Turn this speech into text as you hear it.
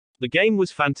The game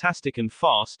was fantastic and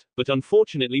fast, but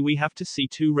unfortunately we have to see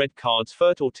 2 red cards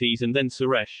for Ortiz and then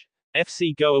Suresh.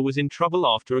 FC Goa was in trouble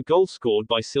after a goal scored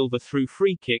by Silva through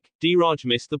free kick. Dheeraj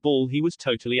missed the ball, he was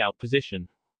totally out position.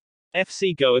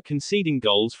 FC Goa conceding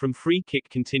goals from free kick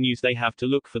continues, they have to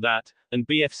look for that, and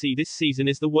BFC this season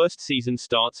is the worst season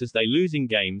starts as they losing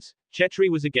games. Chetri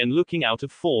was again looking out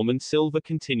of form and Silva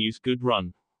continues good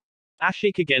run.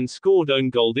 Ashik again scored own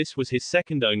goal, this was his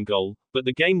second own goal, but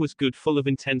the game was good, full of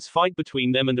intense fight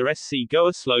between them and the SC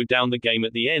Goa slowed down the game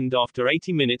at the end after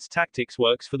 80 minutes. Tactics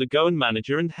works for the Goan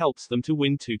manager and helps them to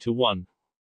win 2-1.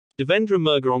 Devendra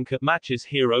Murgaonkar, match's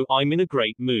hero, I'm in a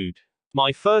great mood.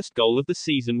 My first goal of the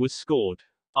season was scored.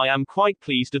 I am quite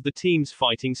pleased of the team's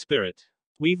fighting spirit.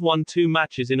 We've won 2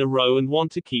 matches in a row and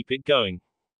want to keep it going.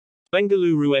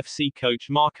 Bengaluru FC coach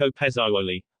Marco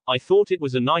Pezzaioli, I thought it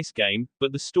was a nice game,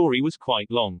 but the story was quite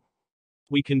long.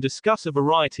 We can discuss a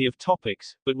variety of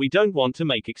topics, but we don't want to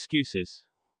make excuses.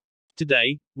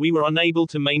 Today, we were unable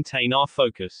to maintain our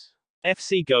focus.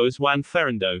 FC Goa's Juan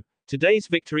Ferrando. Today's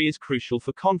victory is crucial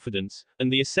for confidence,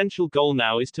 and the essential goal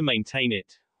now is to maintain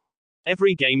it.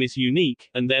 Every game is unique,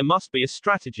 and there must be a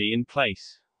strategy in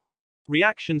place.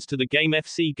 Reactions to the game: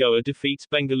 FC Goa defeats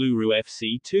Bengaluru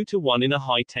FC 2-1 in a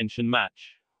high-tension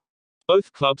match.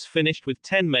 Both clubs finished with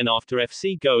 10 men after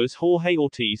FC Goa's Jorge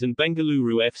Ortiz and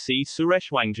Bengaluru FC's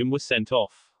Suresh Wangjam were sent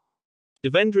off.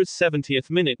 Devendra's 70th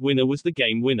minute winner was the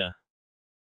game winner.